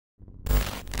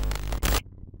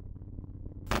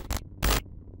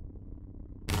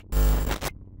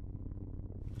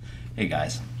Hey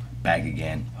guys, back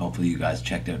again. Hopefully you guys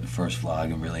checked out the first vlog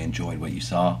and really enjoyed what you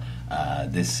saw.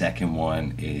 This second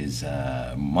one is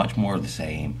much more of the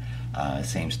same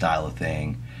style of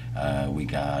thing. We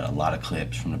got a lot of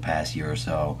clips from the past year or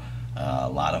so, a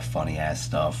lot of funny ass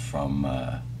stuff from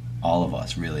all of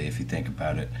us, really, if you think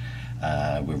about it.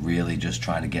 We're really just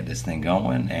trying to get this thing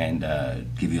going and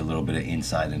give you a little bit of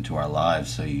insight into our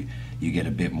lives, so you get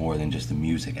a bit more than just the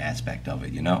music aspect of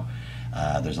it, you know?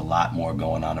 There's a lot more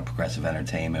going on in progressive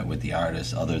entertainment with the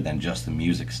artists other than just the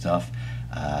music stuff.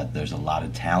 There's a lot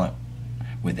of talent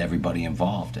with everybody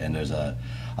involved, and there's a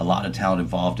lot of talent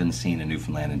involved in the scene in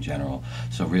Newfoundland in general.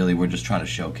 So really we're just trying to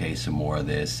showcase some more of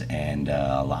this and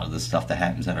a lot of the stuff that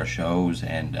happens at our shows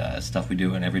and stuff we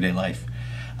do in everyday life.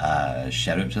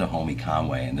 Shout out to the homie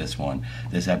Conway in this one.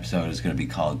 This episode is going to be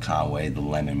called Conway the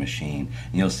Lemon Machine,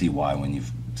 and you'll see why when you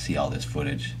see all this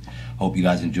footage. Hope you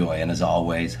guys enjoy, and as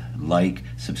always, like,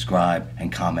 subscribe,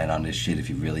 and comment on this shit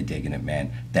if you're really digging it,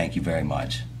 man. Thank you very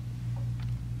much.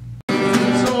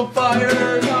 It's on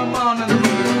fire, come on and move.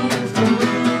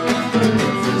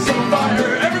 It's on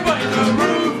fire, everybody in the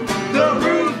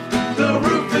roof, the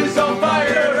roof is on fire.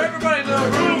 Everybody in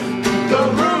the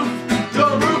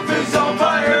roof is on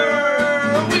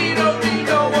fire. We don't need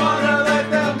no water,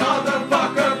 let that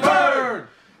motherfucker burn.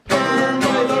 Burn,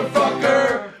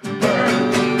 motherfucker, burn.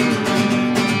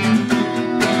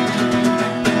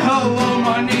 Hello,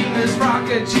 my name is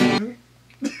Rocket G.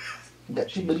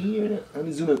 Got your buddy here. Let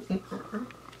me zoom out.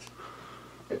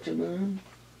 Got you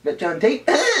on tape.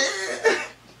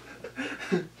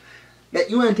 Got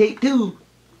you on tape too,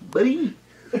 buddy.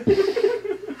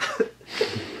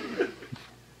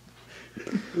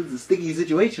 This is a sticky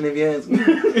situation if you ask me.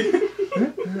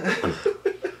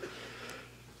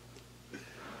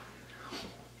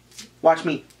 Watch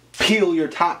me peel your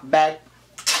top back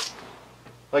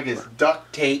like it's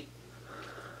duct tape.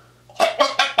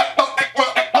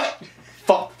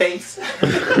 Fuck face.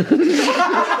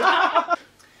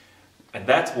 And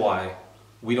that's why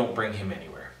we don't bring him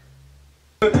anywhere.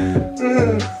 Hey,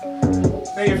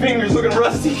 your finger's looking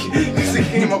rusty because it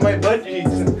came up my butt cheeks.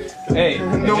 Hey,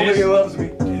 Nobody loves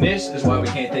me. And this is why we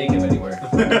can't take him anywhere.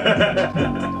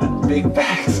 Big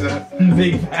facts.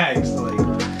 Big facts, like.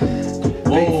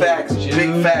 Big facts.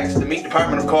 Big facts. The meat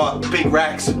department will call it big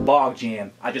racks. Bog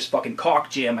jam. I just fucking cock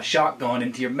jam a shotgun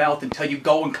into your mouth until you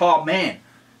go and call man.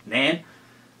 Nan,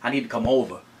 I need to come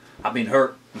over. I've been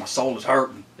hurt. My soul is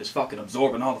hurting. It's fucking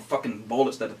absorbing all the fucking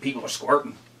bullets that the people are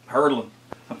squirting. Hurdling.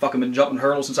 I've fucking been jumping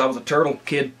hurdles since I was a turtle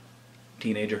kid.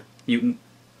 Teenager. Mutant.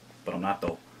 But I'm not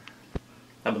though.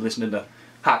 I've been listening to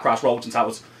Hot Cross Road since I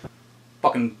was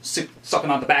fucking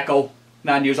sucking on tobacco.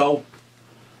 9 years old.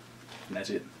 And that's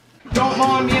it. Don't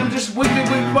mind me, I'm just wiggity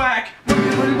wig whack,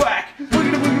 wiggity wig whack,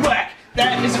 wiggity wig whack.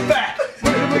 That is a fact.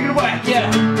 Wiggity wiggity whack,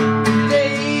 yeah.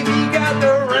 Davey got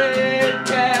the red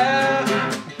cap.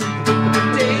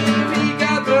 Davey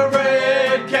got the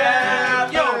red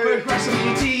cap. Yo, progressive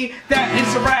ET, that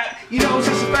is a rap. You know it's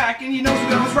just a fact, and you know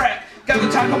it's rap. Got the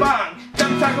taco bong, got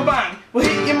the taco bong. We'll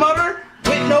hit your mother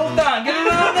with no thong. Get it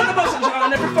on the buses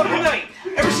on every fucking night.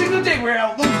 Every single day we're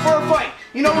out looking for a fight.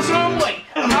 You know what's wrong, white?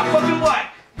 I'm not fucking black.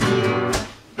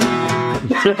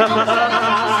 Smoking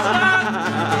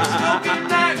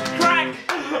that crack.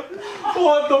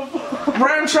 What the fuck?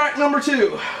 Round track number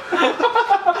 2.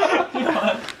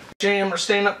 Jam or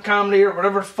stand-up comedy or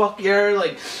whatever the fuck you are.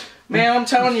 Like, man, I'm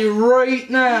telling you right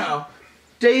now,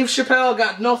 Dave Chappelle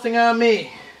got nothing on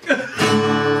me.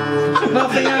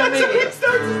 Nothing on me.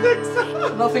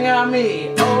 Nothing on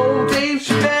me. Oh, Dave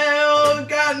Chappelle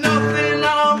got nothing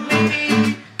on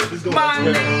me. My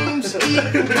name's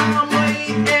Ethan Conway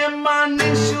and my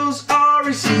initials are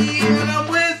REC, and I'm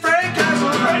with Frank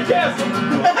Castle. Frank Castle.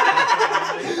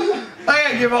 I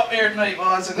gotta give up here tonight,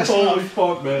 boys. Holy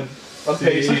fuck, man. I'm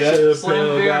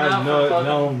Slam beer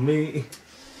on me.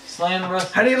 Slam the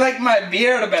rest. How do you like my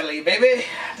beer belly, baby?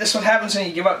 This is what happens when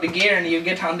you give up the gear and you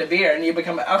get on the beer and you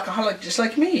become an alcoholic just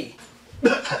like me.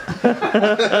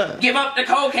 Give up the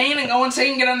cocaine and go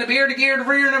insane, get on the beer, the gear, the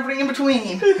rear, and everything in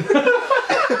between. You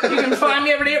can find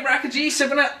me every day at Rocket G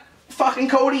sipping that fucking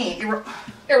codeine. Yeah,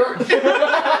 where'd the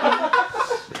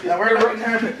fucking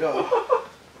haircut go?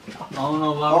 I don't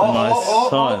know about My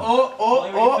son.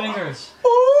 fingers.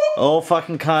 Oh,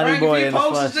 fucking Connie Frank, boy if in you the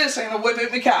post flesh. this, I'm gonna whip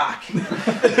it with my cock.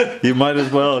 You might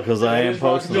as well, because I am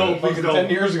posting it.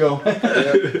 10 years ago.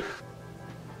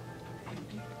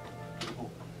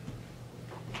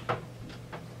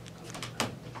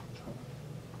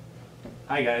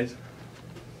 Hi guys.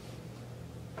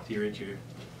 T-Rich here.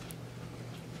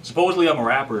 Supposedly I'm a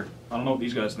rapper. I don't know what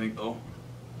these guys think though.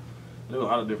 I do a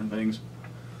lot of different things.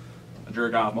 I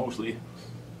jerk off mostly.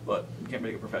 but you can't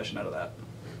make a profession out of that.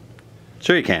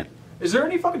 Sure you can. Is there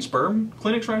any fucking sperm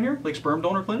clinics around here? Like sperm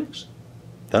donor clinics?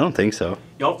 I don't think so.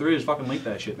 Yo, if there is, fucking link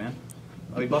that shit, man.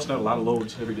 I'll be busting out a lot of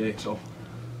loads every day, so.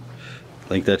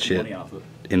 Link that shit Money off it.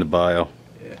 in the bio.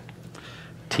 Yeah.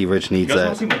 T-Rich You needs guys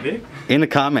want that. to see my dick? In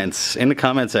the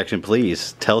comment section,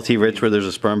 please tell T-Rich where there's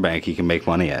a sperm bank he can make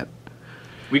money at.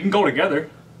 We can go together.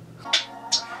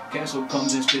 Castle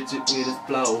comes and spits it with its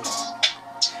flow.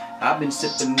 I've been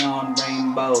sipping on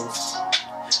rainbows.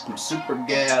 I'm super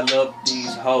gay, I love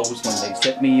these hoes when they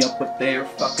set me up with their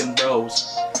fucking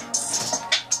bros.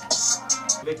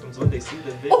 Victims when they see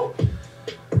the video.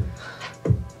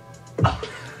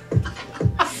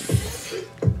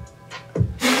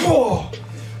 Oh!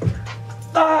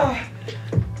 Ah!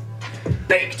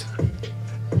 Baked.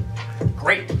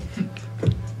 Grape.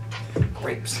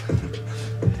 Grapes.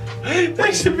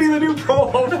 That should be the new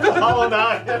promo for the Hollow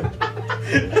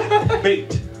 9.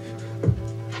 Baked.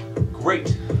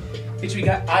 Great. Bitch, we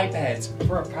got iPads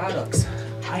for our products.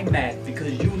 I'm mad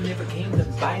because you never came to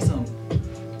buy some.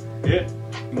 Yeah.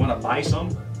 You want to buy some?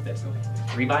 That's no.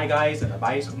 Three buy guys and a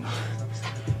buy some.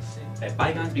 That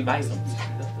buy guns be buy some.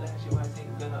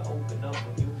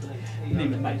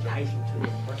 Name is Mike Tyson.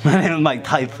 My name is Mike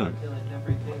Tyson.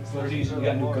 What are these? We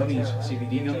got new gummies.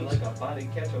 CBD gummies.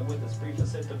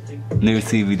 New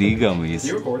CBD gummies.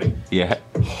 You recording? Yeah.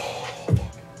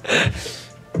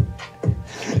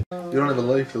 You don't have a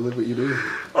life to live what you do.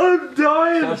 I'm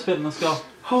dying. Stop spitting, let's go.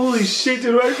 Holy shit,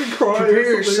 dude, I can cry.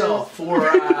 Prepare yourself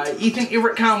for, you think you're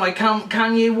at Conway,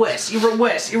 Kanye West, you're at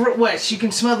West, you're at West, you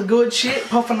can smell the good shit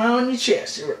puffing on your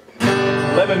chest. You're at...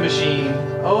 Lemon machine.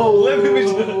 Oh, Lemon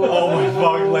machine. Oh my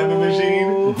fuck, lemon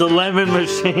machine. The lemon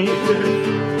machine.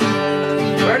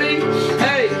 ready?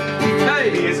 Hey, hey,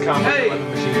 He is Conway, hey, the lemon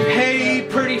machine. hey,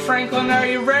 pretty Franklin, are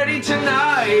you ready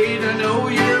tonight? I know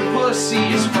your pussy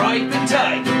is ripe and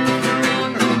tight.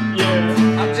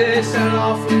 Yeah. I'm just an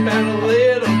awful bad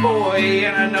little boy,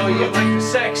 and I know you like the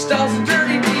sex dolls and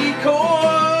dirty decoys.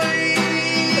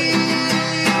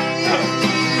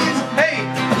 Hey,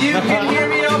 you can hear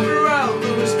me all throughout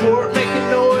Lewisport making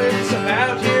noise. I'm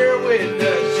out here with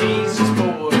the Jesus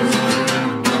boys.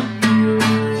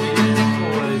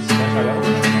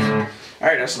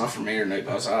 Alright, that's enough for me tonight,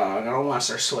 boss. I don't want to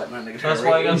start sweating on the guitar. That's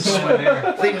why I got sweat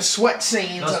there. Leaving sweat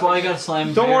stains. That's why I got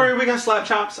slime. Don't worry, we got slap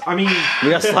chops. I mean, We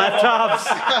got slap tops.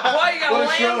 Why you got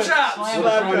lamb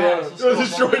chops? Let's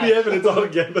destroy the evidence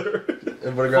altogether.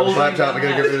 everybody grab a slap chop. I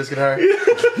gotta get rid of this guitar.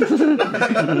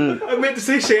 I meant to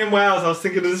say ShamWows. I was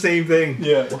thinking of the same thing.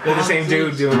 Yeah. They're the same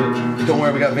dude doing it. Don't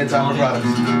worry, we got Vince on for products.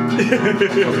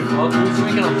 Oh, who's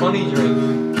drinking a funny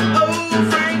drink? Oh,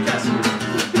 Frank Castle.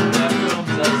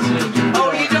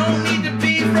 Oh, you don't need to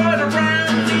be right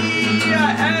around me.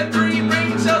 I had 3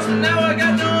 brain cells, but now I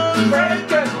got none. Frank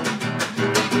Castle.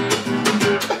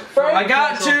 I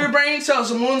got 2 brain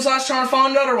cells, and one's lost trying to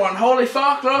find another one. Holy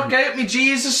fuck, look at me,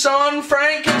 Jesus, son,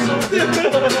 Frank Castle.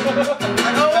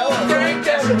 Oh, Frank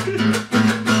Castle.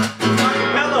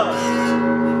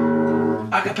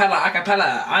 Acapella,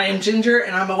 acapella. I am Ginger,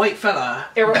 and I'm a white fella.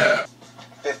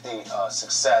 50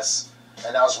 success,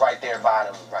 and I was right there by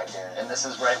them, right there. And this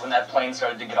is right when that plane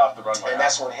started to get off the runway. And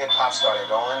that's when hip hop started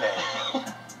going.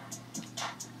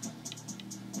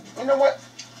 And you know what?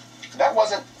 That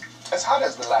wasn't as hot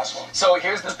as the last one. So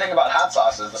here's the thing about hot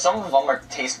sauces. Some of them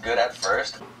taste good at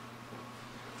first.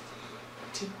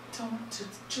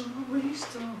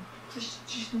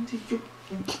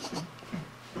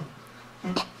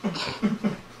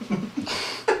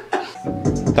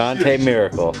 Dante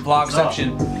Miracle.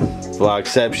 Vlogception.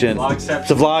 Vlogception. Vlogception.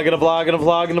 It's a vlog and a vlog and a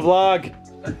vlog and a vlog.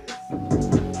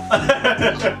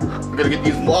 I'm gonna get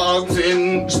these vlogs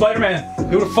in. Spider-Man,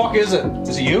 who the fuck is it?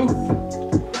 Is it you?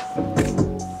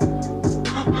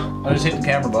 I just hit the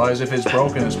camera, boys. If it's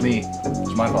broken, it's me.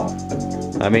 It's my fault.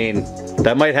 I mean,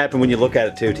 that might happen when you look at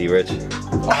it too, T-Rich. Yo,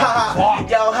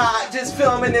 hot, just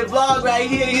filming the vlog right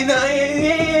here, you know?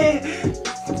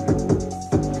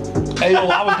 Hey, yo,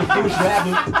 I was the first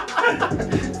rabbit.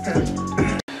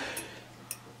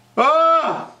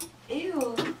 Ah!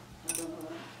 Ew.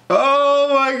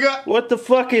 Oh my god! What the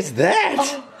fuck is that?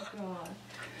 Oh,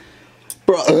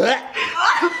 Bro.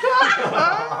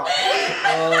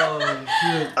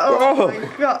 Oh my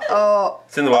god! Oh!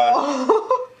 It's in the water.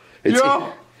 It's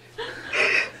Yo!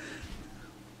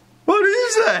 What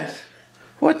is that?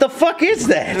 What the fuck is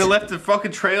that? They left a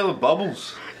fucking trail of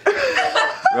bubbles.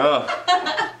 Bro.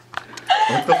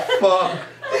 What the fuck?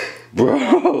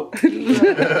 Bro.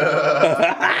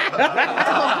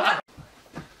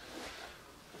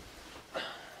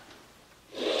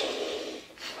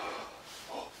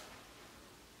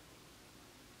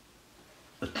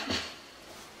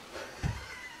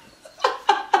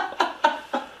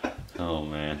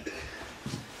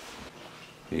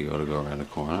 go around the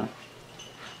corner.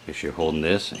 If you're holding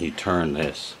this, and you turn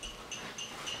this.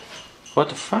 What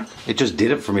the fuck? It just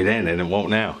did it for me then, and it won't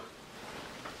now.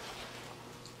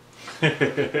 You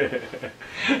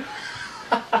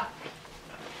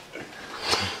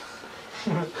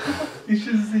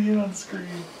should see it on screen.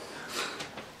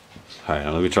 Alright,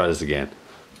 now let me try this again.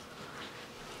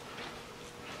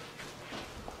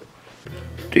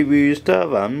 TV star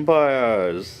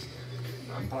vampires.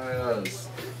 Vampires.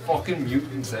 Fucking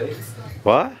mutants, eh?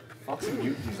 What? Fucking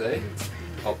mutants, eh?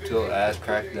 Up till ass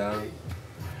cracked down.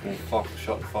 And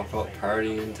shut the fuck up,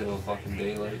 party until fucking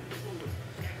daylight.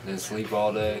 Then sleep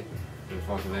all day. And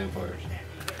fucking vampires.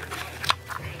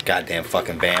 Goddamn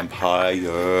fucking vampires.